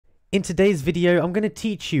In today's video, I'm going to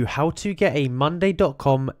teach you how to get a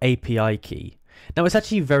monday.com API key. Now it's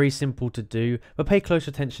actually very simple to do, but pay close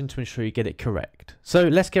attention to ensure you get it correct. So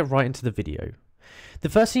let's get right into the video. The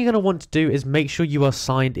first thing you're going to want to do is make sure you are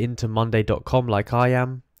signed into monday.com like I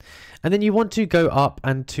am. And then you want to go up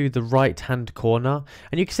and to the right hand corner,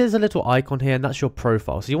 and you can see there's a little icon here, and that's your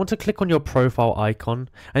profile. So you want to click on your profile icon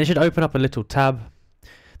and it should open up a little tab.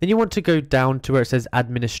 Then you want to go down to where it says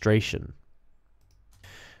administration.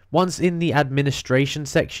 Once in the administration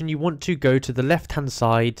section, you want to go to the left hand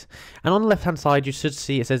side, and on the left hand side you should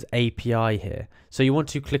see it says API here. So you want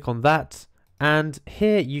to click on that, and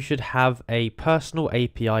here you should have a personal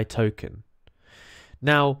API token.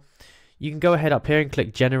 Now you can go ahead up here and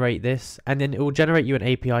click generate this, and then it will generate you an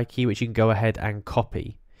API key which you can go ahead and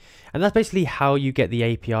copy. And that's basically how you get the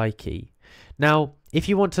API key. Now if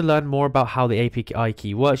you want to learn more about how the API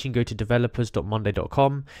key works, you can go to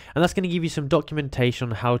developers.monday.com, and that's going to give you some documentation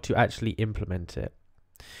on how to actually implement it.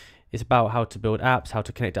 It's about how to build apps, how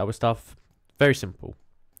to connect it up with stuff. Very simple.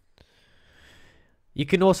 You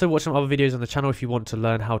can also watch some other videos on the channel if you want to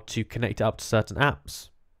learn how to connect it up to certain apps.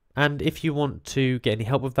 And if you want to get any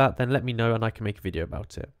help with that, then let me know and I can make a video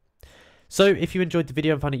about it. So if you enjoyed the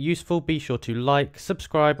video and found it useful, be sure to like,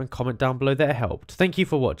 subscribe and comment down below that it helped. Thank you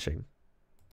for watching.